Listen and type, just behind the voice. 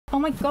Oh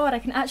my god, I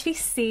can actually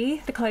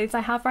see the clothes I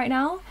have right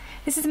now.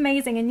 This is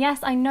amazing, and yes,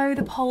 I know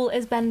the pole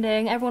is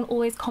bending. Everyone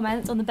always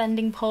comments on the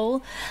bending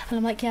pole, and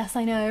I'm like, yes,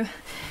 I know.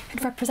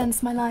 It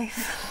represents my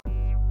life.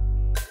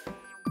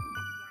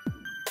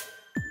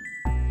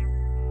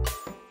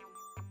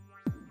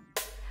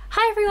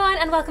 Hi everyone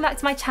and welcome back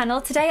to my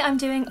channel. Today I'm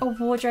doing a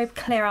wardrobe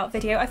clear out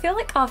video. I feel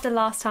like after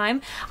last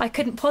time I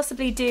couldn't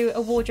possibly do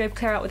a wardrobe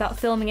clear out without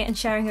filming it and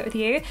sharing it with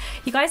you.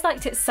 You guys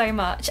liked it so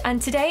much,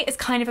 and today is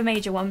kind of a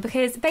major one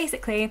because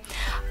basically,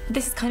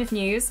 this is kind of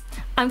news.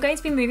 I'm going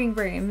to be moving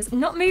rooms,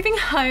 not moving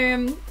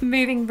home,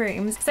 moving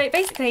rooms. So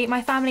basically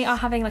my family are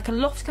having like a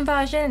loft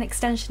conversion, an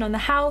extension on the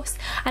house,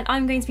 and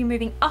I'm going to be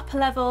moving up a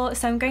level,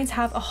 so I'm going to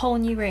have a whole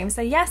new room.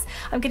 So yes,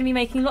 I'm going to be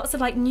making lots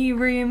of like new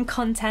room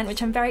content,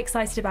 which I'm very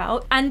excited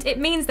about, and it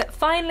means that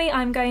finally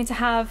I'm going to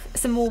have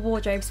some more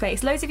wardrobe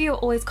space. Loads of you are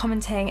always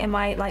commenting in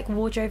my like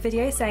wardrobe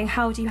videos saying,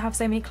 how do you have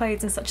so many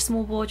clothes in such a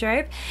small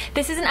wardrobe?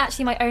 This isn't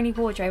actually my only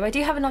wardrobe. I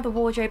do have another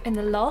wardrobe in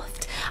the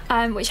loft,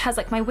 which has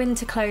like my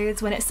winter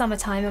clothes when it's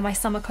summertime and my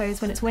summer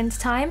clothes when it's winter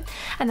time,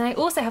 and then I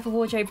also have a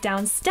wardrobe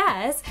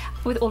downstairs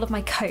with all of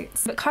my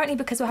coats. But currently,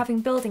 because we're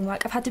having building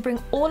work, I've had to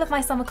bring all of my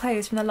summer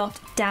clothes from the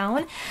loft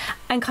down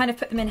and kind of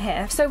put them in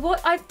here. So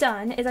what I've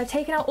done is I've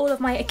taken out all of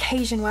my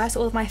occasion wear,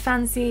 so all of my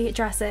fancy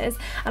dresses,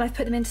 and I've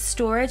put them into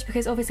storage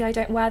because obviously I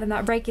don't wear them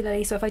that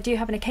regularly, so if I do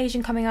have an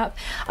occasion coming up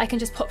I can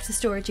just pop to the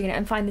storage unit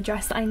and find the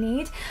dress that I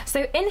need.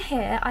 So in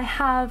here I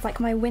have like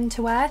my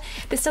winter wear.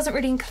 This doesn't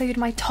really include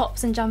my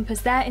tops and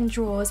jumpers, they're in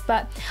drawers,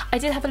 but I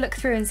did have a look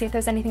through and see if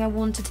there's anything I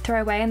wanted to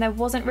throw away, and there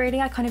wasn't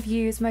really. I kind of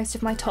used most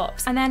of my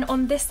tops. And then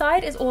on this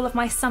side is all of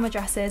my summer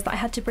dresses that I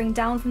had to bring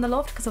down from the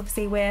loft because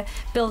obviously we're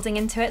building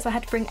into it, so I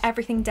had to bring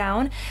everything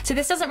down. So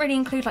this doesn't really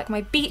include like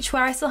my beach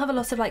wear. I still have a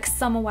lot of like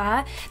summer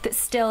wear that's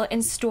still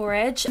in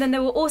storage, and then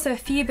there were also a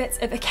few bits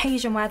of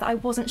occasion wear that I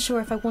wasn't sure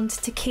if I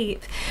wanted to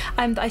keep,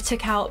 that I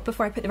took out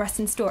before I put the rest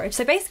in storage.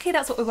 So basically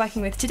that's what we're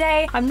working with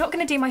today. I'm not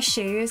going to do my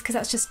shoes because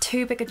that's just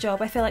too big a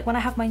job. I feel like when I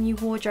have my new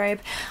wardrobe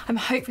I'm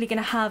hopefully going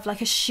to have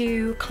like a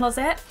shoe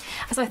closet,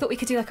 so I thought we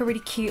could do like a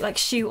really cute like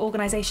shoe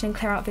organisation and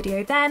clear out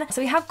video then.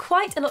 So we have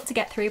quite a lot to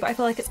get through, but I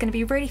feel like it's going to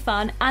be really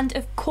fun. And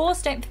of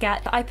course don't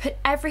forget that I put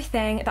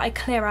everything that I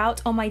clear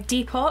out on my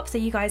Depop so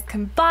you guys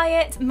can buy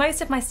it.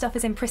 Most of my stuff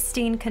is in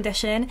pristine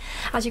condition.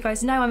 As you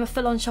guys know, I'm a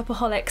full-on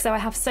shopaholic, so I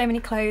have so many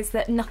clothes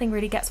that nothing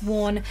really gets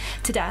worn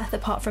to death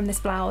apart from this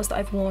blouse that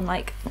I've worn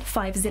like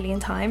 5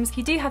 zillion times. If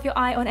you do have your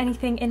eye on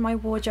anything in my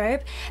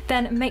wardrobe,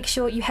 then make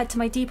sure you head to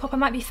my Depop. I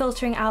might be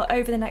filtering out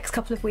over the next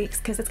couple of weeks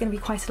because there's going to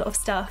be quite a lot of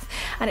stuff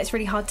and it's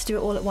really hard to do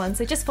it all at once.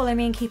 So just follow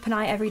me and keep an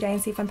eye every day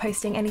and see if I'm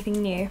posting anything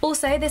new.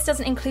 Also, this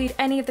doesn't include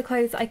any of the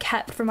clothes that I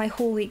kept from my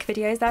haul week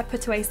videos. They're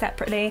put away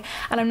separately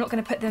and I'm not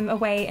going to put them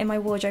away in my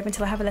wardrobe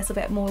until I have a little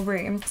bit more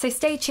room. So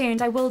stay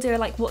tuned. I will do a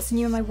like what's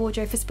new in my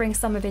wardrobe for spring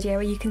summer video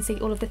where you can see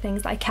all of the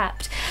things that I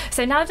kept.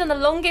 So now I've done the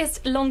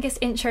longest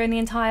intro in the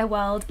entire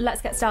world,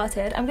 let's get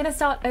started. I'm going to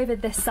start over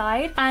this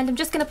side and I'm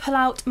just going to pull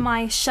out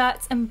my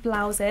shirts and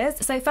blouses.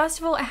 So first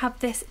of all I have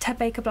this Ted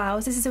Baker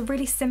blouse. This is a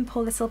really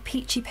simple little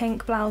peachy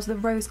pink blouse with a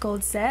rose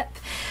gold zip,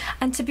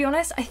 and to be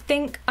honest I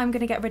think I'm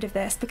going to get rid of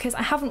this because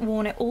I haven't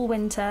worn it all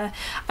winter.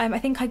 I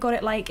think I got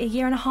it like a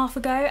year and a half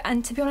ago,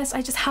 and to be honest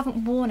I just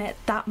haven't worn it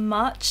that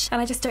much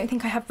and I just don't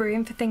think I have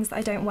room for things that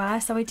I don't wear.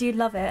 So I do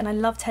love it and I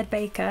love Ted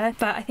Baker,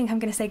 but I think I'm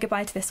going to say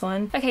goodbye to this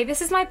one. Okay,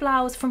 this is my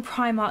blouse from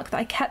Primark that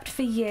I kept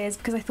for years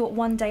because I thought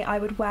one day I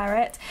would wear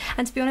it,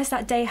 and to be honest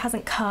that day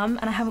hasn't come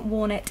and I haven't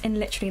worn it in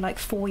literally like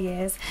 4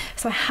 years,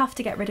 so I have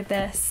to get rid of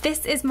this.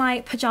 This is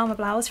my pyjama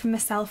blouse from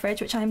Miss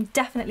Selfridge, which I'm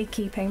definitely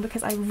keeping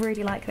because I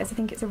really like this. I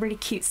think it's a really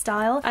cute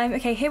style.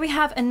 Okay, here we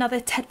have another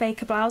Ted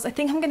Baker blouse. I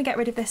think I'm going to get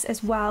rid of this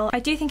as well. I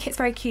do think it's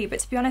very cute, but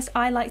to be honest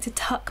I like to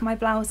tuck my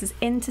blouses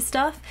into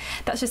stuff.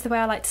 That's just the way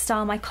I like to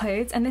style my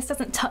clothes, and this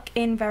doesn't tuck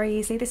in very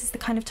easily. This is the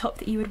kind of top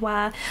that you would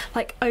wear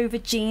like over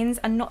jeans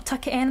and not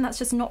tuck it in. That's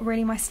just not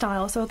really my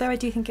style. So although I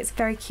do think it's a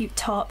very cute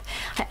top,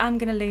 I am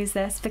going to lose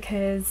this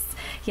because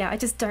yeah, I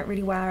just don't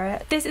really wear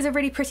it. This is a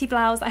really pretty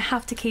blouse I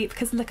have to keep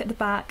because look at the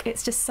back,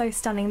 it's just so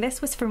stunning.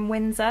 This was from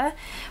Windsor,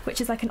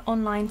 which is like an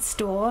online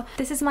store.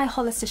 This is my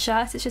Hollister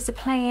shirt. It's just a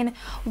plain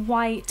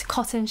white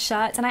cotton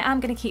shirt, and I am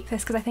going to keep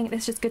this because I think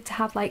it's just good to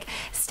have like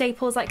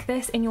staples like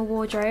this in your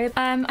wardrobe.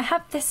 I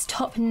have this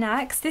top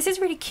next. This is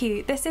really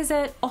cute. This is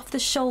a off the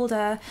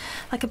shoulder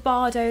like a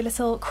Bardo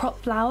little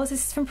crop blouse.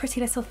 This is from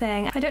Pretty Little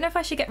Thing. I don't know if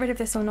I should get rid of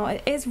this or not.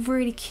 It is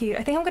really cute.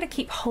 I think I'm going to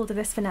keep hold of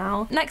this for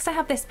now. Next I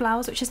have this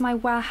blouse, which is my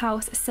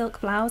Warehouse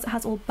silk blouse. It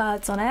has all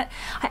birds on it.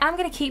 I am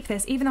going to keep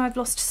this even though I've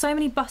lost so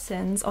many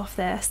buttons off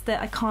this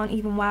that I can't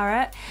even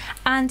wear it,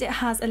 and it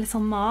has a little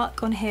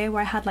mark on here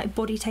where I had like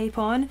body tape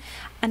on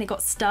and it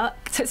got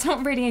stuck, so it's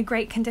not really in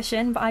great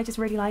condition, but I just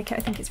really like it.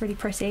 I think it's really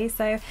pretty,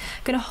 so I'm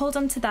going to hold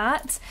on to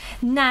that.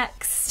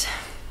 Next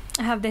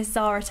I have this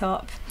Zara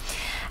top,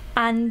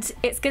 and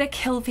it's gonna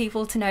kill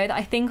people to know that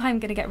I think I'm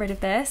gonna get rid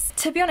of this.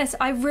 To be honest,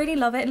 I really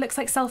love it. It looks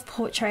like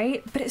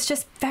self-portrait, but it's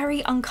just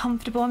very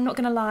uncomfortable, I'm not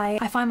gonna lie.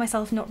 I find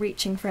myself not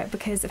reaching for it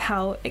because of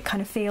how it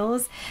kind of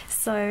feels.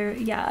 So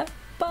yeah,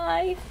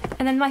 Bye.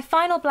 And then my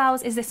final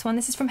blouse is this one.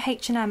 This is from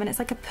H&M and it's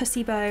like a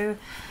pussy bow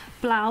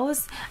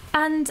blouse,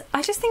 and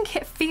I just think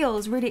it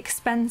feels really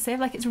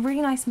expensive. Like, it's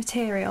really nice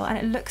material and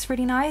it looks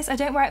really nice. I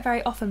don't wear it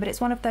very often, but it's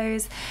one of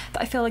those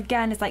that I feel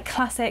again is like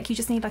classic. You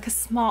just need like a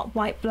smart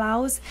white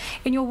blouse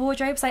in your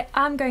wardrobe, so I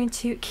am going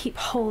to keep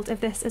hold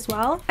of this as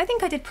well. I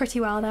think I did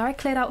pretty well there. I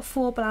cleared out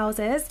 4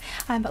 blouses,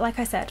 but like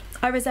I said,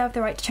 I reserve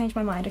the right to change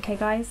my mind, okay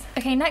guys?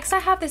 Okay, next I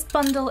have this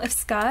bundle of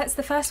skirts.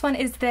 The first one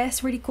is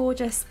this really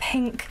gorgeous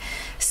pink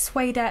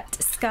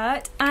suedette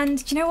skirt,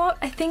 and do you know what?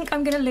 I think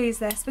I'm gonna lose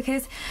this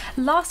because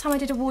last time I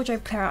did a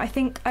wardrobe clear out, I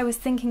think I was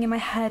thinking in my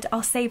head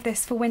I'll save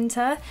this for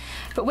winter,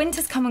 but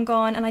winter's come and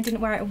gone and I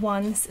didn't wear it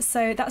once,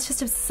 so that's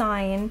just a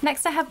sign.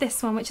 Next I have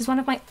this one, which is one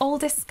of my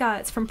oldest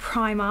skirts from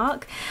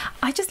Primark.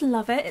 I just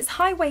love it. It's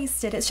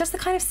high-waisted. It's just the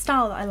kind of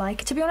style that I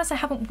like. To be honest, I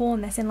haven't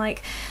worn this in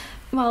like,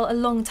 well, a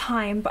long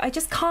time, but I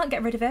just can't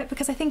get rid of it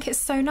because I think it's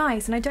so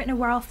nice and I don't know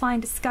where I'll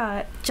find a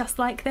skirt just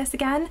like this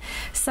again.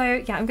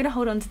 So yeah, I'm gonna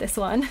hold on to this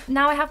one.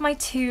 Now I have my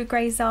 2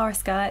 grey Zara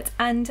skirts,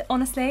 and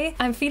honestly,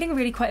 I'm feeling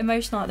really quite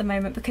emotional at the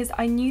moment because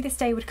I knew this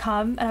day would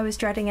come and I was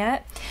dreading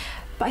it.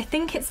 But I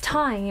think it's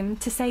time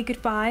to say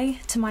goodbye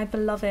to my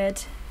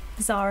beloved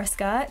Zara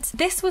skirt.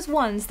 This was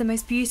once the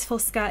most beautiful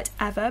skirt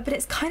ever, but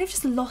it's kind of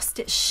just lost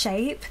its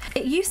shape.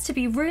 It used to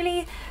be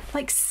really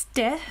like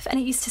stiff and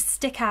it used to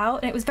stick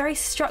out and it was very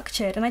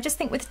structured, and I just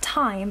think with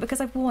time,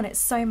 because I've worn it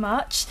so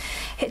much,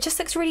 it just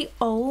looks really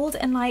old,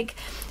 and like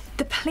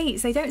the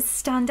pleats, they don't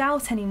stand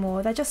out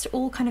anymore. They're just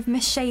all kind of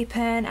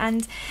misshapen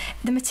and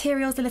the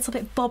material's a little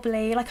bit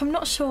bobbly. Like, I'm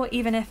not sure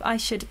even if I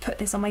should put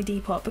this on my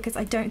Depop because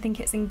I don't think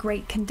it's in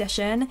great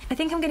condition. I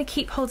think I'm going to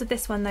keep hold of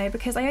this one though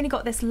because I only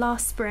got this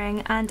last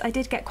spring and I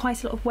did get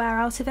quite a lot of wear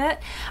out of it.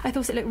 I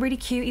thought it looked really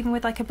cute even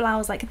with like a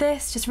blouse like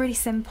this, just really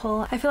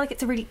simple. I feel like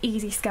it's a really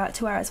easy skirt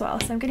to wear as well,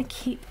 so I'm going to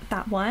keep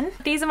that one.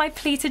 These are my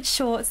pleated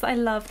shorts that I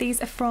love. These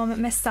are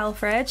from Miss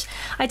Selfridge.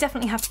 I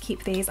definitely have to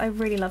keep these. I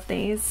really love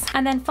these.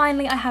 And then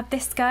finally I have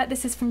this skirt.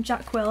 This is from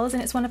Jack Wills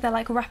and it's one of their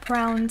like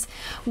wraparound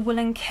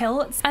woolen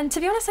kilts, and to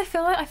be honest I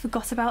feel like I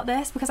forgot about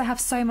this because I have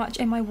so much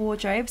in my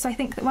wardrobe, so I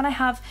think that when I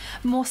have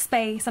more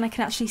space and I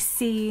can actually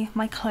see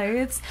my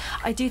clothes,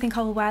 I do think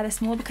I will wear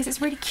this more because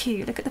it's really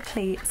cute. Look at the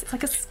pleats, it's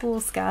like a school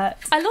skirt.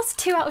 I lost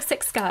 2 out of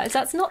 6 skirts,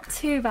 that's not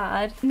too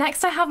bad.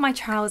 Next I have my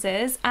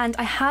trousers, and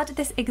I had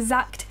this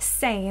exact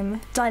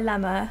same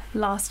dilemma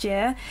last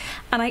year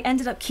and I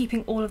ended up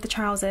keeping all of the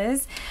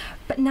trousers,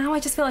 but now I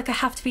just feel like I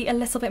have to be a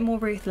little bit more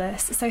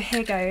ruthless, so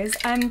here goes.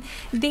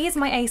 These are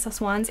my ASOS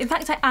ones. In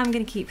fact, I am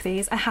going to keep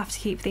these. I have to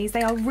keep these.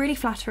 They are really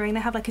flattering. They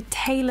have like a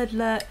tailored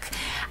look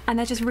and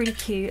they're just really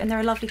cute and they're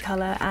a lovely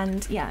colour,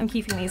 and yeah, I'm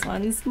keeping these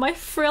ones. My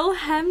frill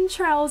hem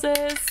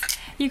trousers.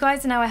 You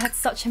guys know I had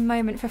such a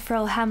moment for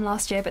frill hem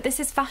last year, but this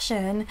is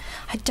fashion.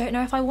 I don't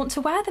know if I want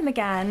to wear them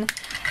again.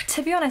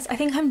 To be honest, I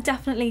think I'm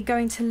definitely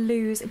going to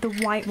lose the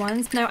white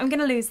ones. No, I'm going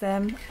to lose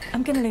them.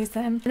 I'm going to lose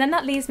them. And then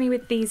that leaves me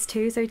with these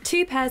 2. So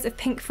 2 pairs of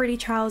pink frilly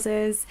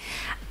trousers,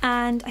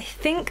 and I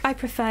think I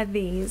prefer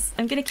these.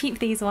 I'm going to keep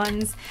these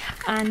ones,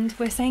 and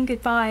we're saying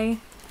goodbye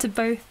to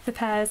both the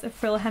pairs of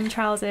frill hem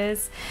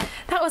trousers.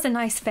 That was a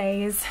nice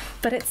phase,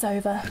 but it's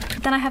over.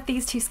 Then I have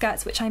these 2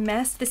 skirts which I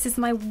missed. This is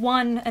my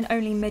one and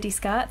only midi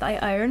skirt that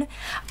I own,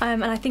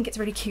 and I think it's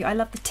really cute. I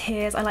love the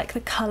tiers, I like the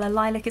colour.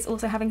 Lilac is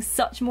also having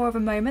such more of a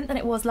moment than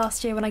it was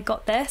last year when I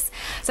got this,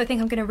 so I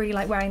think I'm going to really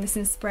like wearing this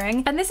in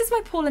spring. And this is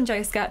my Paul &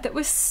 Joe skirt that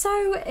was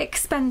so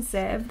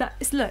expensive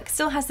that, look,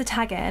 still has the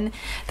tag in,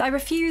 that I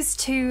refuse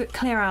to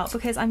clear out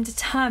because I'm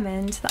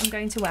determined that I'm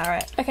going to wear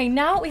it. Okay,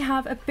 now we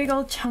have a big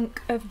old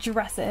chunk of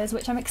dresses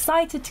which I'm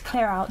excited to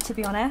clear out, to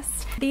be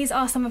honest. These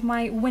are some of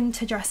my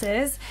winter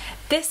dresses.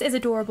 This is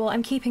adorable.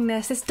 I'm keeping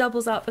this. This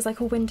doubles up as like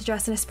a winter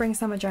dress and a spring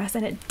summer dress,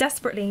 and it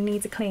desperately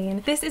needs a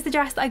clean. This is the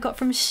dress that I got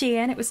from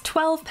Shein. It was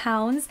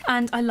 £12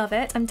 and I love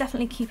it. I'm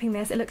definitely keeping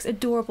this. It looks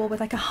adorable with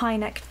like a high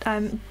neck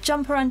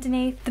jumper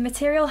underneath. The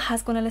material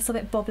has gone a little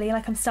bit bobbly,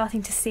 like I'm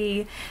starting to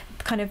see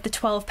kind of the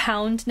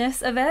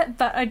 £12-ness of it,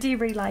 but I do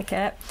really like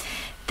it.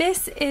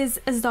 This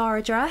is a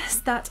Zara dress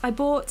that I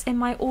bought in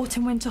my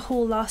autumn winter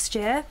haul last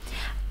year,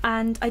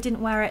 and I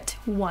didn't wear it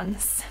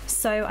once,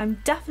 so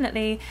I'm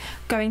definitely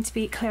going to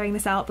be clearing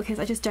this out because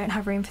I just don't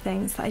have room for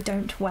things that I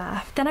don't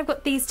wear. Then I've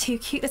got these 2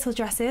 cute little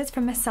dresses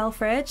from Miss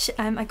Selfridge.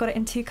 I got it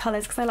in 2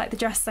 colours because I like the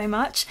dress so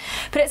much,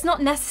 but it's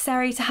not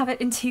necessary to have it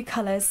in 2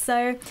 colours,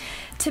 so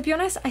to be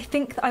honest I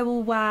think that I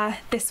will wear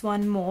this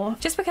one more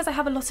just because I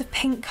have a lot of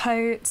pink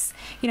coats,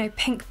 you know,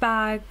 pink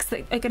bags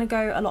that are going to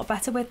go a lot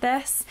better with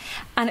this,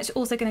 and it's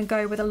also going to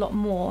go with a lot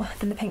more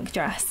than the pink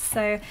dress,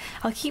 so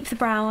I'll keep the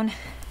brown,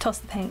 toss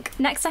the pink.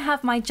 Next Next I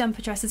have my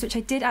jumper dresses, which I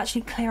did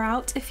actually clear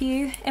out a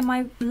few in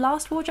my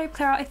last wardrobe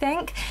clear out, I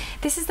think.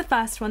 This is the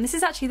first one. This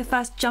is actually the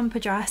first jumper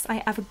dress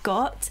I ever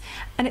got,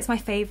 and it's my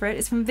favourite.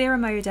 It's from Vera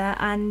Moda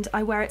and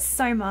I wear it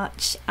so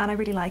much and I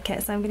really like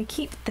it, so I'm going to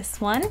keep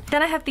this one.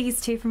 Then I have these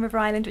two from River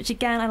Island, which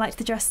again I liked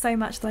the dress so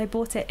much that I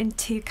bought it in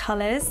 2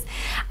 colours.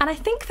 And I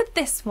think for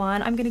this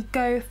one I'm going to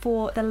go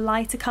for the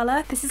lighter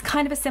colour. This is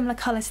kind of a similar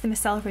colour to the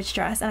Miss Selfridge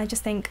dress and I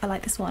just think I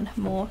like this one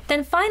more.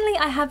 Then finally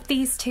I have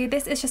these two.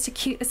 This is just a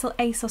cute little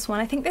ASOS one.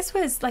 I think this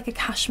was like a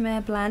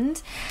cashmere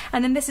blend,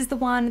 and then this is the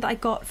one that I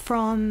got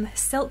from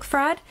Silk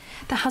Thread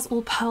that has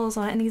all pearls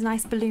on it and these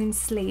nice balloon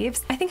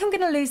sleeves. I think I'm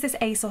going to lose this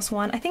ASOS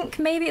one. I think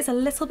maybe it's a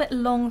little bit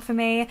long for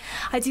me.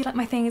 I do like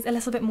my things a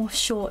little bit more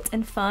short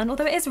and fun,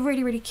 although it is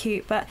really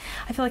cute, but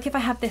I feel like if I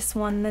have this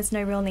one there's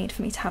no real need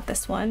for me to have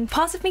this one.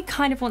 Part of me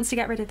kind of wants to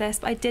get rid of this,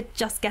 but I did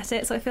just get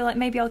it, so I feel like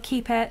maybe I'll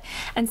keep it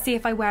and see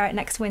if I wear it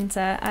next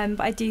winter,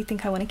 but I do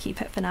think I want to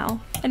keep it for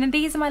now. And then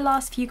these are my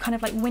last few kind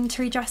of like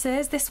wintry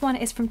dresses. This one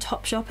is from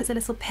Topshop. It's a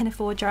little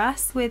pinafore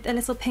dress with a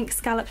little pink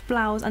scalloped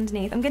blouse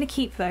underneath. I'm going to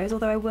keep those,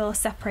 although I will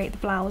separate the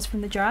blouse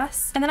from the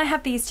dress. And then I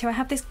have these two. I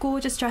have this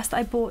gorgeous dress that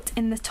I bought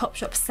in the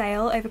Topshop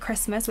sale over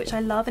Christmas, which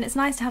I love, and it's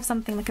nice to have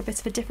something like a bit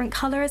of a different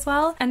colour as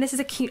well. And this is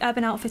a cute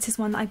Urban Outfitters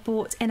one that I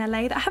bought in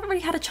LA that I haven't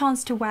really had a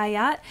chance to wear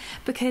yet,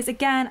 because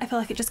again I feel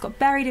like it just got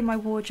buried in my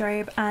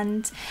wardrobe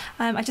and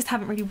I just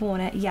haven't really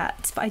worn it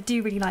yet, but I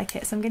do really like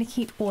it, so I'm going to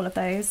keep all of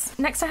those.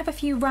 Next I have a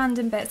few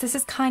random bits. This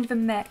is kind of a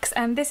mix.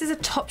 This is a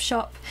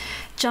Topshop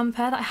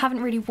jumper that I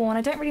haven't really worn.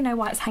 I don't really know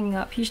why it's hanging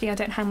up. Usually I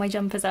don't hang my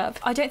jumpers up.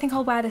 I don't think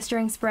I'll wear this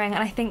during spring,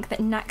 and I think that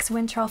next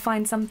winter I'll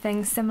find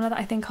something similar that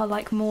I think I'll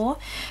like more,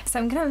 so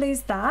I'm gonna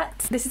lose that.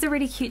 This is a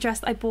really cute dress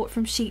that I bought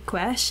from Chic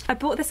Wish. I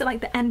bought this at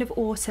like the end of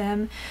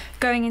autumn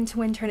going into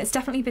winter, and it's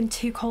definitely been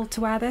too cold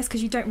to wear this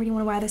because you don't really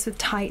want to wear this with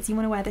tights. You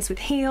want to wear this with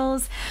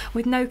heels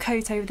with no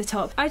coat over the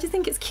top. I just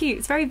think it's cute.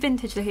 It's very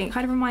vintage looking. It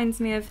kind of reminds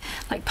me of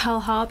like Pearl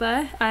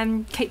Harbor,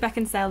 Kate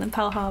Beckinsale in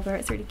Pearl Harbor.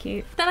 It's really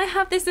cute. Then I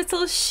have this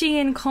little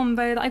Shein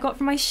combo that I got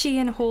from my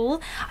Shein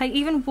haul. I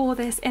even wore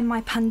this in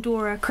my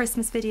Pandora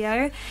Christmas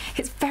video.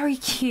 It's very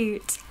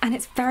cute and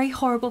it's very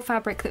horrible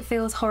fabric that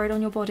feels horrid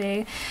on your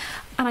body,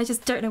 and I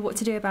just don't know what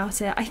to do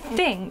about it. I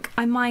think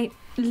I might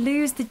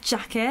lose the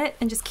jacket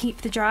and just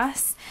keep the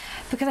dress,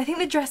 because I think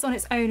the dress on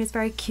its own is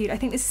very cute. I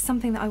think this is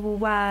something that I will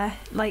wear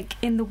like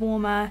in the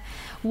warmer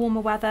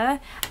weather,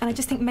 and I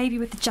just think maybe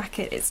with the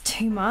jacket it's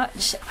too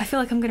much. I feel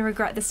like I'm going to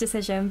regret this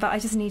decision, but I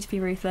just need to be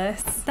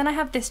ruthless. Then I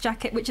have this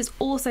jacket, which is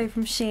also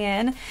from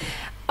Shein.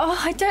 Oh,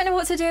 I don't know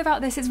what to do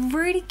about this. It's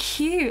really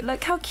cute.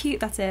 Look how cute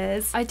that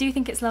is. I do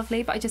think it's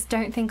lovely, but I just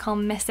don't think I'll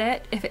miss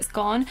it if it's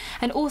gone.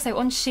 And also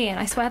on Shein,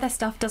 I swear their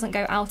stuff doesn't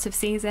go out of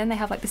season. They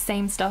have like the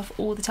same stuff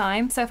all the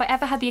time. So if I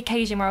ever had the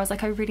occasion where I was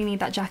like, I really need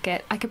that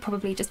jacket, I could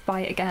probably just buy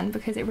it again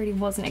because it really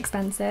wasn't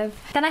expensive.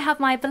 Then I have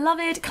my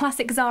beloved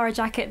classic Zara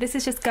jacket. This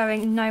is just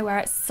going nowhere.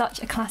 It's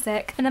such a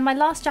classic. And then my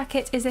last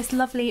jacket is this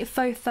lovely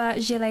faux fur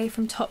gilet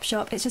from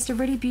Topshop. It's just a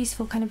really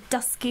beautiful kind of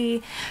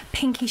dusky,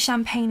 pinky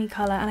champagne-y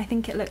colour, and I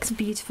think it looks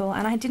beautiful.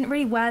 And I didn't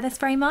really wear this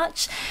very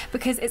much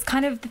because it's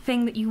kind of the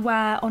thing that you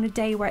wear on a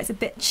day where it's a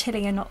bit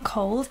chilly and not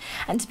cold,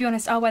 and to be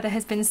honest our weather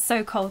has been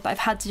so cold that I've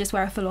had to just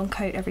wear a full-on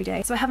coat every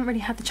day, so I haven't really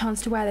had the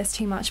chance to wear this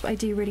too much, but I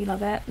do really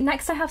love it.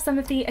 Next I have some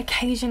of the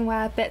occasion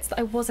wear bits that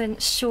I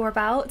wasn't sure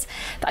about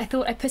that I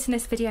thought I'd put in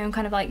this video and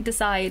kind of like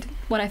decide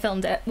when I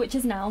filmed it, which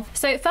is now.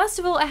 So first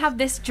of all I have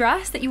this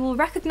dress that you will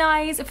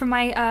recognise from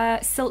my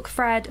Silk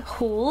Thread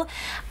haul,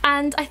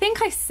 and I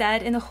think I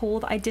said in the haul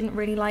that I didn't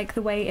really like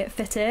the way it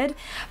fitted,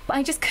 but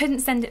I just couldn't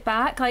send it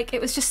back. Like,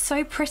 it was just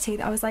so pretty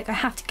that I was like, I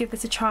have to give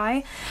this a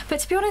try. But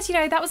to be honest, you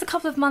know, that was a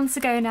couple of months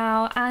ago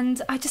now,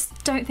 and I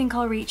just don't think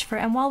I'll reach for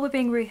it. And while we're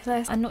being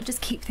ruthless and not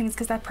just keep things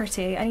because they're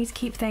pretty, I need to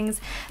keep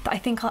things that I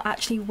think I'll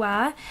actually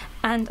wear,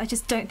 and I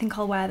just don't think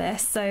I'll wear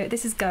this, so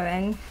this is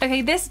going.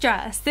 Okay, this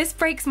dress, this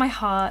breaks my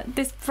heart.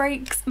 This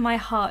breaks my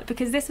heart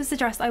because this was the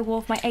dress I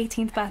wore for my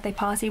 18th birthday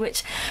party,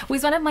 which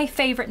was one of my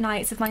favourite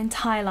nights of my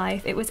entire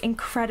life. It was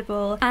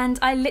incredible, and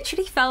I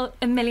literally felt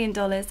 $1 million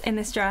in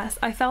this dress.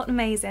 I felt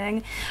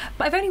amazing,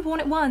 but I've only worn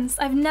it once.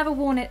 I've never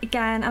worn it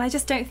again, and I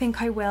just don't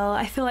think I will.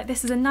 I feel like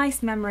this is a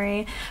nice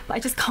memory, but I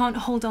just can't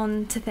hold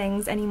on to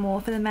things anymore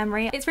for the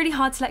memory. It's really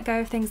hard to let go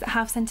of things that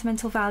have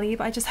sentimental value,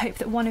 but I just hope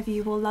that one of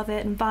you will love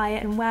it and buy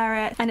it and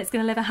wear it, and it's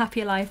going to live a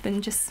happier life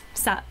than just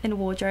sat in a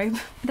wardrobe.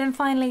 Then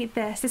finally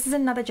this is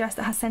another dress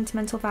that has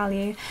sentimental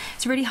value.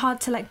 It's really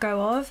hard to let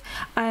go of,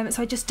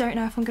 so I just don't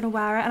know if I'm going to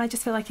wear it, and I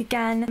just feel like,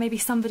 again, maybe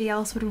somebody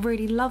else would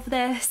really love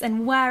this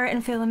and wear it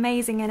and feel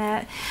amazing in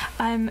it,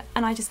 and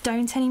I just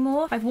don't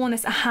anymore. I've worn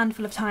this a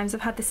handful of times.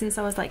 I've had this since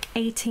I was like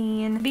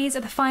 18. These are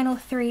the final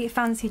 3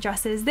 fancy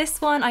dresses.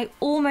 This one I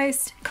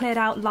almost cleared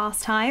out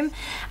last time,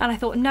 and I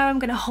thought, no, I'm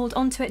going to hold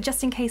on to it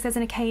just in case there's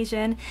an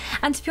occasion,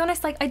 and to be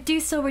honest, like, I do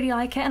still really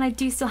like it, and I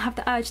do still have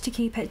the urge to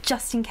keep it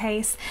just in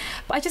case,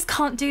 but I just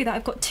can't do that.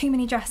 I've got too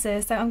many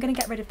dresses, so I'm going to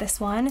get rid of this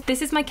one.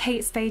 This is my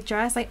Kate Spade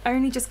dress. I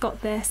only just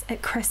got this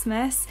at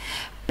Christmas,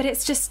 but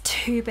it's just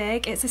too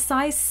big. It's a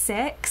size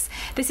 6.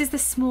 This is the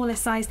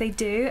smallest size they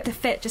do. The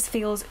fit just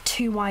feels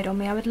too wide on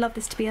me. I would love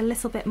this to be a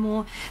little bit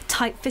more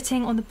tight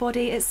fitting on the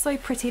body. It's so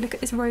pretty. Look at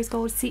this rose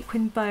gold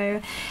sequin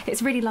bow.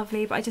 It's really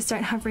lovely, but I just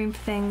don't have room for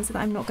things that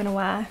I'm not going to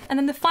wear. And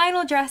then the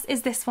final dress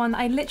is this one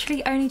that I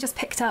literally only just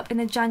picked up in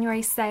the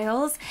January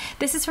sales.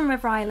 This is from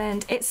River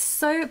Island. It's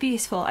so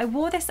beautiful. I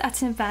wore this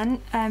at an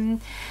event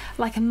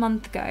like a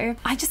month ago.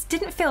 I just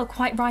didn't feel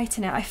quite right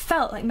in it. I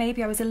felt like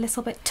maybe I was a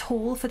little bit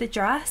tall for the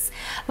dress.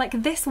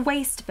 Like this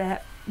waist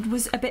bit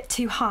was a bit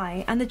too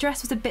high and the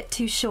dress was a bit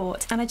too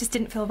short, and I just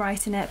didn't feel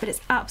right in it, but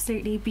it's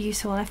absolutely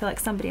beautiful and I feel like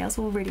somebody else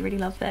will really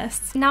love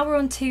this. Now we're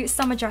on to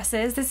summer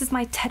dresses. This is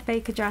my Ted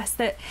Baker dress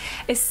that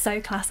is so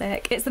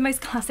classic. It's the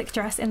most classic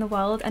dress in the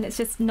world and it's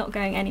just not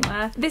going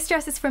anywhere. This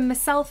dress is from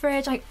Miss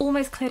Selfridge. I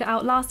almost cleared it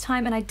out last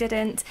time and I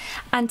didn't,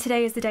 and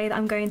today is the day that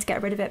I'm going to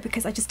get rid of it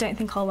because I just don't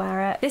think I'll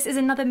wear it. This is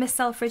another Miss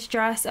Selfridge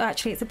dress, or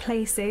actually it's a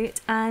play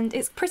suit, and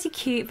it's pretty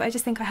cute, but I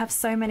just think I have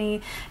so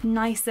many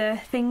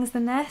nicer things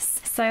than this,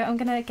 so I'm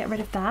gonna get rid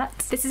of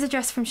that. This is a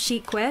dress from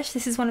Chic Wish.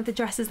 This is one of the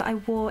dresses that I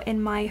wore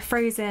in my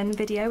Frozen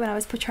video when I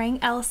was portraying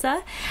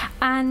Elsa,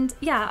 and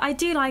yeah, I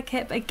do like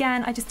it, but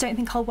again, I just don't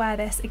think I'll wear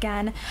this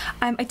again.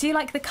 I do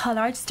like the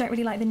colour, I just don't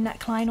really like the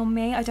neckline on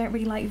me. I don't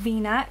really like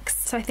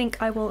V-necks, so I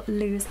think I will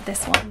lose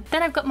this one.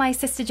 Then I've got my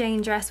Sister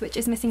Jane dress, which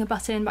is missing a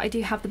button, but I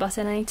do have the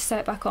button. I need to sew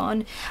it back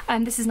on,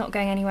 and this is not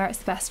going anywhere. It's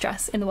the best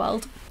dress in the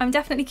world. I'm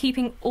definitely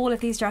keeping all of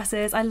these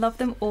dresses. I love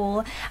them all,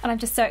 and I'm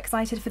just so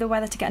excited for the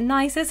weather to get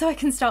nicer so I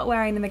can start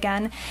wearing them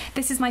again.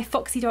 This is my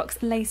Foxy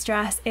Docks lace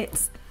dress.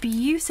 It's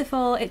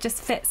beautiful. It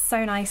just fits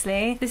so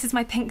nicely. This is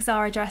my pink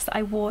Zara dress that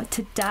I wore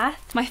to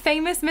death. My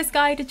famous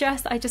misguided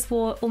dress that I just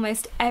wore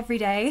almost every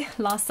day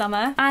last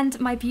summer. And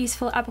my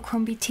beautiful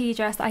Abercrombie tea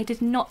dress that I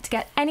did not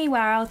get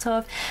anywhere out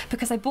of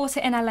because I bought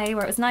it in LA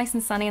where it was nice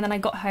and sunny, and then I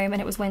got home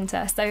and it was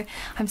winter. So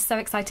I'm so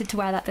excited to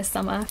wear that this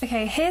summer.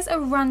 Okay, here's a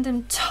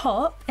random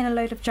top in a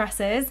load of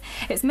dresses.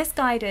 It's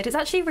misguided. It's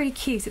actually really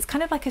cute. It's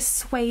kind of like a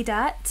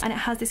suedette and it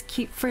has this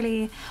cute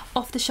frilly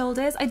off the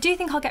shoulders. I do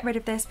think I'll get rid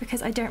of this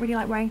because I don't really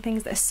like wearing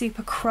things that are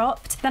super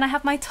cropped. Then I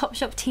have my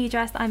Topshop tea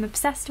dress that I'm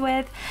obsessed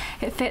with.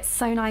 It fits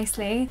so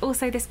nicely.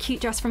 Also this cute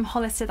dress from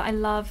Hollister that I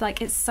love.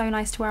 Like, it's so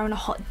nice to wear on a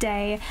hot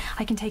day.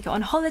 I can take it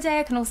on holiday.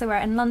 I can also wear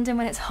it in London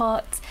when it's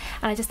hot,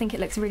 and I just think it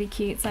looks really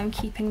cute, so I'm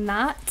keeping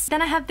that.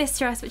 Then I have this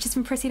dress, which is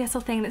from Pretty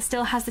Little Thing, that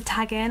still has the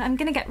tag in. I'm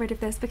gonna get rid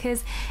of this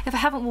because if I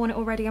haven't worn it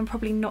already, I'm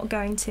probably not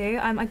going to.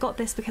 I got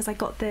this because I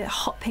got the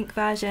hot pink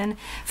version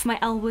for my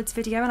Elle Woods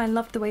video and I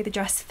loved the way the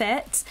dress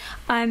fit.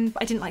 I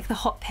didn't like the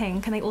hot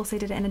pink, and they also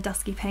did it in a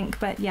dusky pink,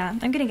 but yeah,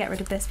 I'm gonna get rid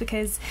of this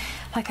because,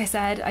 like I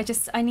said,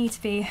 I need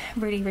to be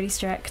really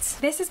strict.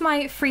 This is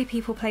my Free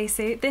People play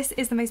suit. This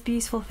is the most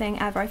beautiful thing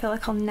ever. I feel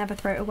like I'll never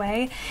throw it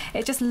away.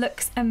 It just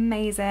looks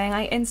amazing.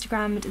 I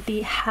Instagrammed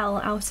the hell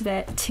out of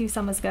it 2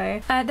 summers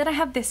ago. Then I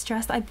have this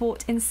dress that I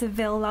bought in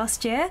Seville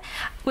last year,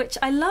 which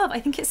I love. I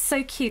think it's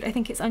so cute. I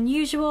think it's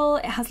unusual.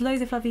 It has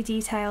loads of lovely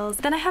details.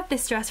 Then I have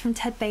this dress from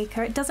Ted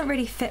Baker. It doesn't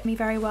really fit me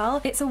very well.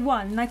 It's a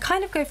 1, and I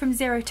kind of go from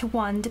 0 to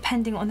 1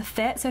 depending on the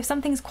fit. So if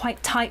something's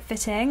quite tight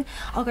fitting,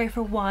 I'll go for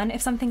a 1.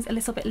 If something's a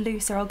little bit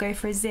looser, I'll go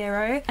for a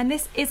 0. And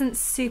this isn't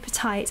super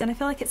tight, and I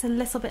feel like it's a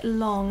little bit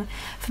long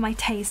for my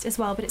taste as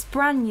well, but it's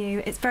brand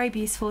new. It's very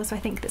beautiful, so I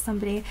think that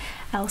somebody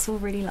else will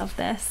really love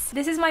this.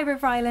 This is my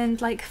River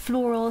Island like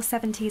floral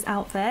 70s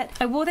outfit.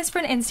 I wore this for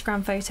an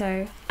Instagram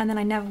photo and then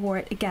I never wore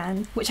it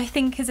again, which I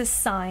think is a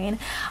sign.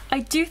 I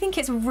do think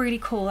it's really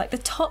cool. Like, the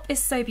top is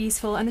so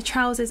beautiful and the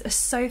trousers are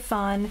so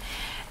fun.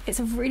 It's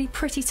a really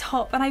pretty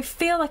top and I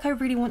feel like I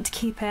really want to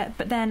keep it,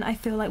 but then I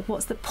feel like,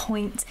 what's the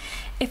point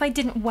if I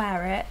didn't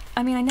wear it?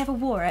 I mean, I never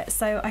wore it,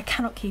 so I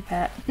cannot keep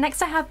it.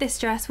 Next I have this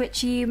dress,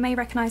 which you may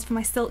recognise from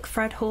my Silk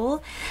Fred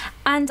haul,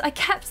 and I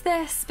kept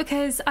this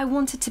because I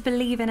wanted to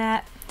believe in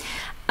it.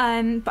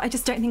 But I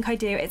just don't think I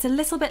do. It's a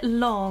little bit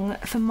long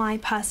for my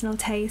personal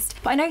taste,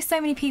 but I know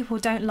so many people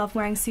don't love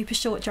wearing super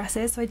short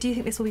dresses, so I do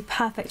think this will be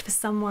perfect for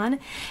someone.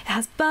 It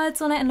has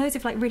birds on it and loads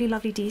of like really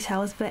lovely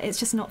details, but it's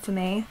just not for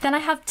me. Then I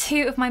have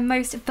 2 of my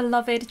most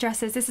beloved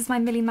dresses. This is my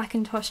Millie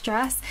McIntosh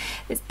dress.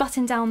 It's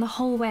buttoned down the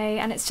whole way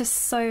and it's just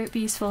so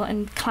beautiful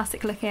and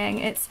classic looking.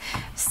 It's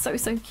so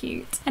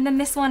cute. And then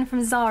this one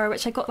from Zara,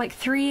 which I got like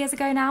 3 years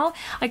ago now.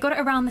 I got it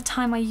around the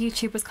time my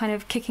YouTube was kind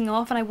of kicking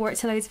off and I wore it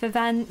to loads of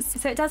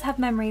events, so it does have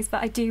memories,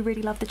 but I do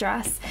really love the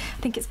dress.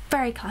 I think it's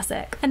very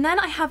classic. And then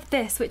I have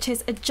this, which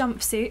is a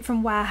jumpsuit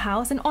from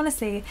Warehouse, and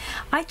honestly,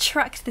 I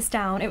tracked this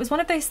down. It was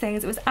one of those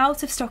things, it was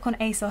out of stock on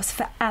ASOS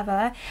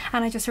forever,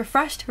 and I just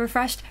refreshed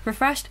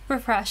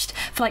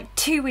for like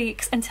 2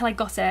 weeks until I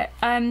got it.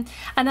 And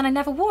then I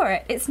never wore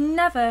it. It's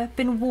never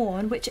been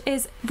worn, which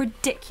is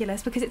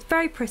ridiculous because it's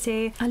very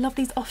pretty. I love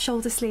these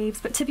off-shoulder sleeves,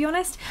 but to be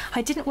honest,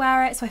 I didn't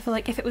wear it, so I feel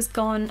like if it was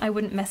gone, I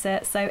wouldn't miss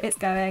it, so it's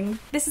going.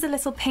 This is a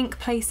little pink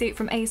play suit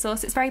from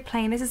ASOS. It's very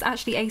plain. This is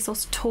actually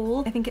ASOS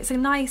Tall. I think it's a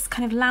nice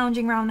kind of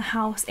lounging around the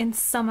house in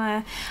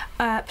summer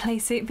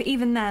playsuit, but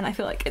even then I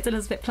feel like it's a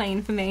little bit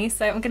plain for me,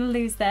 so I'm gonna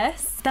lose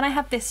this. Then I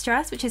have this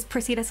dress, which is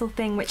Pretty Little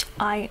Thing, which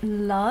I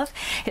love.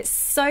 It's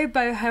so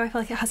boho. I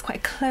feel like it has quite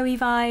a Chloe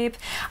vibe,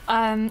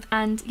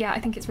 and yeah, I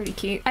think it's really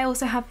cute. I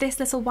also have this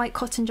little white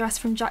cotton dress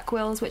from Jack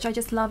Wills, which I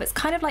just love. It's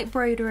kind of like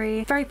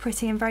broderie, very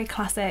pretty and very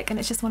classic, and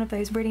it's just one of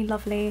those really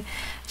lovely,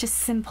 just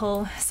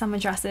simple summer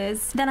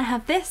dresses. Then I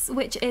have this,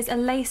 which is a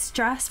lace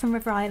dress from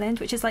River Island,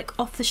 which is like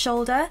off the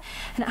shoulder,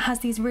 and it has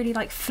these really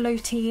like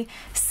floaty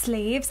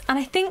sleeves, and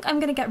I think I'm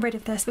gonna get rid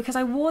of this because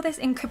I wore this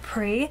in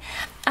Capri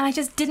and I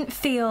just didn't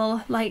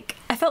feel like,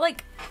 I felt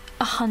like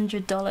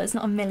 $100,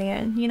 not $1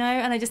 million, you know?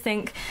 And I just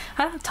think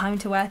I don't have time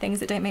to wear things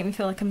that don't make me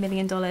feel like $1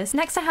 million.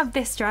 Next I have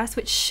this dress,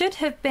 which should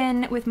have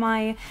been with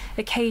my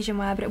occasion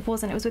wear, but it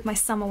wasn't. It was with my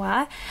summer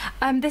wear.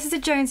 This is a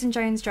Jones &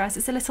 Jones dress.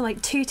 It's a little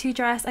like tutu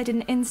dress. I did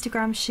an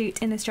Instagram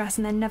shoot in this dress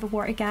and then never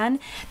wore it again.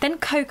 Then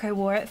Coco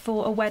wore it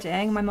for a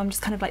wedding. My mum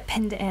just kind of like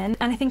pinned it in,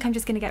 and I think I'm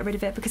just gonna get rid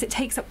of it because it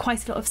takes up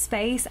quite a lot of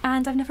space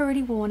and I've never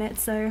really worn it,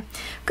 so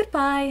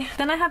goodbye.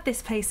 Then I have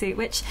this playsuit,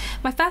 which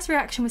my first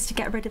reaction was to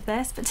get rid of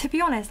this, but to be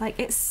honest, like,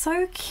 it's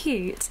so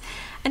cute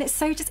and it's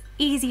so just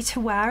easy to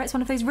wear. It's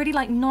one of those really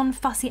like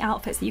non-fussy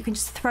outfits that you can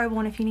just throw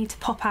on if you need to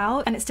pop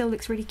out, and it still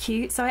looks really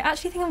cute, so I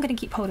actually think I'm going to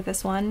keep hold of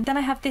this one. Then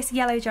I have this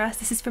yellow dress.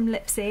 This is from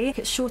Lipsy.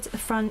 It's short at the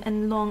front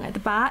and long at the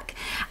back,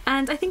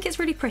 and I think it's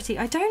really pretty.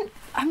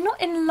 I'm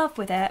not in love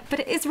with it, but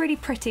it is really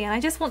pretty, and I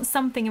just want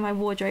something in my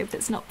wardrobe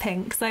that's not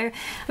pink, so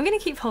I'm going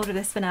to keep hold of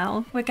this for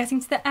now. We're getting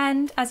to the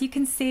end. As you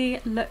can see,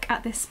 look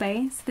at this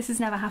space. This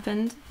has never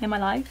happened in my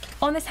life.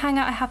 On this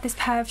hanger I have this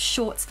pair of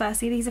shorts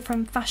firstly. These are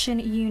from Fashion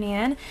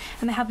Union,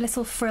 and they have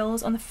little frills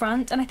on the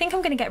front, and I think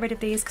I'm going to get rid of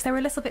these because they're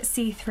a little bit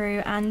see-through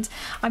and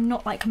I'm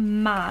not like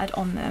mad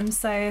on them,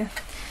 so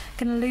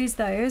gonna lose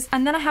those.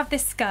 And then I have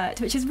this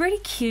skirt, which is really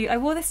cute. I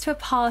wore this to a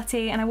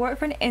party and I wore it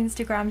for an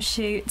Instagram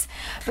shoot,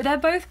 but they're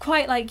both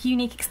quite like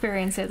unique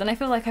experiences, and I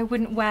feel like I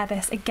wouldn't wear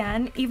this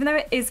again. Even though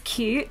it is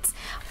cute,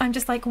 I'm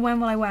just like, when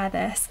will I wear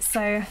this?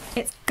 So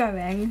it's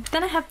going.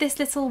 Then I have this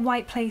little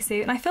white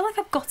playsuit, and I feel like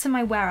I've gotten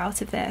my wear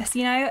out of this,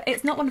 you know?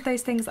 It's not one of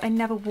those things that I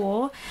never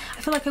wore.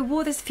 I feel like I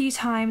wore this a few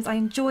times, I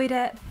enjoyed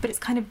it, but it's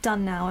kind of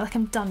done now. Like,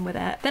 I'm done with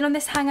it. Then on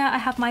this hanger I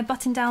have my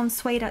button-down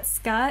suede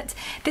skirt.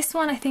 This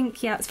one I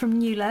think, yeah, it's from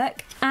New Look.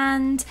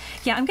 And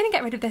yeah, I'm gonna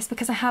get rid of this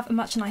because I have a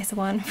much nicer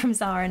one from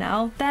Zara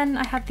now. Then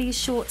I have these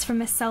shorts from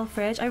Miss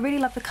Selfridge. I really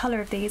love the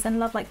colour of these and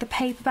love like the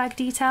paper bag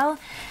detail,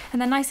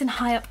 and they're nice and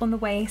high up on the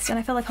waist, and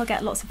I feel like I'll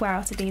get lots of wear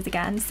out of these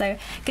again, so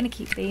gonna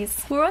keep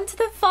these. We're on to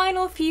the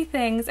final few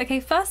things. Okay,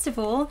 first of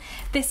all,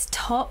 this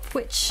top,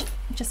 which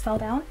just fell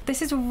down.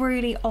 This is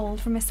really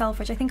old from Miss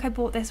Selfridge. I think I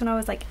bought this when I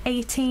was like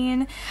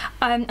 18,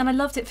 and I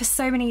loved it for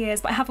so many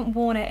years, but I haven't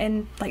worn it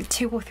in like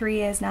 2 or 3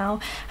 years now,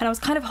 and I was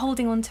kind of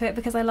holding on to it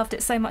because I loved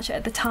it so much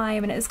at the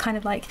time, and it was kind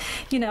of like,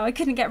 you know, I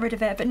couldn't get rid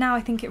of it, but now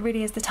I think it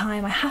really is the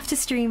time. I have to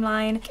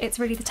streamline. It's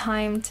really the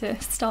time to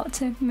start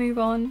to move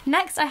on.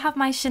 Next I have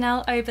my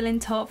Chanel Oberlin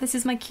top. This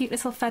is my cute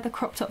little feather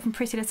crop top from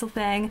Pretty Little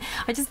Thing.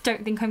 I just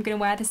don't think I'm gonna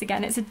wear this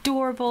again. It's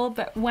adorable,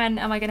 but when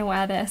am I gonna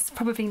wear this?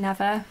 Probably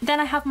never. Then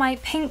I have my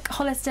pink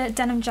Hollister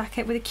denim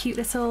jacket with a cute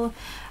little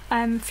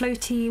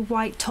floaty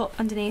white top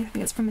underneath. I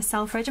think it's from Miss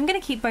Selfridge. I'm going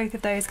to keep both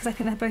of those because I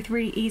think they're both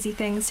really easy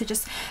things to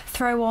just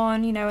throw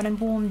on, you know, on a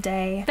warm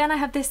day. Then I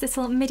have this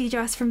little midi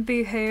dress from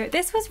Boohoo.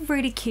 This was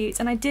really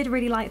cute and I did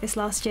really like this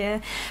last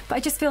year, but I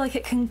just feel like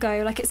it can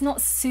go. Like, it's not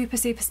super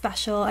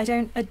special. I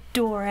don't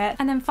adore it.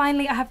 And then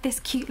finally I have this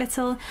cute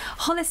little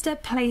Hollister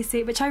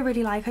playsuit, which I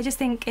really like. I just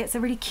think it's a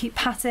really cute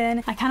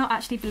pattern. I cannot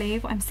actually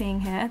believe what I'm seeing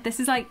here. This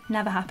is like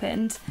never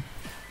happened.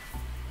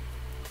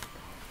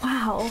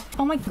 Wow.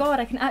 Oh my god,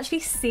 I can actually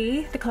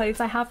see the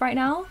clothes I have right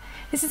now.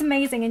 This is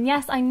amazing, and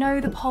yes, I know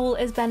the pole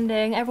is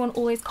bending. Everyone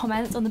always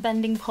comments on the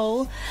bending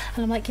pole,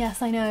 and I'm like,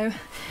 yes, I know.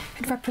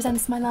 It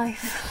represents my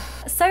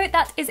life. So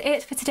that is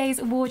it for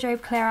today's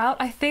wardrobe clear out.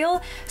 I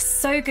feel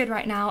so good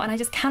right now, and I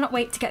just cannot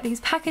wait to get these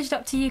packaged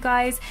up to you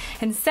guys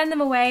and send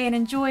them away and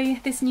enjoy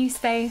this new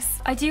space.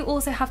 I do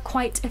also have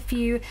quite a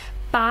few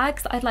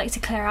bags that I'd like to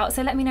clear out,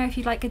 so let me know if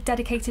you'd like a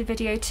dedicated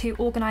video to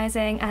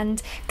organising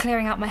and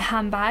clearing out my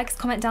handbags.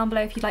 Comment down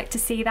below if you'd like to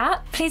see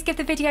that. Please give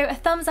the video a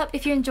thumbs up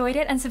if you enjoyed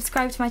it, and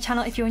subscribe to my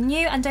channel if you're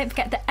new, and don't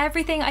forget that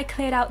everything I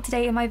cleared out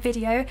today in my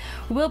video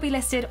will be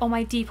listed on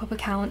my Depop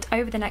account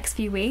over the next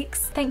few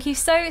weeks. Thank you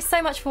so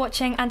much for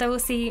watching, and I will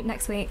see you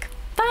next week.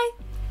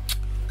 Bye!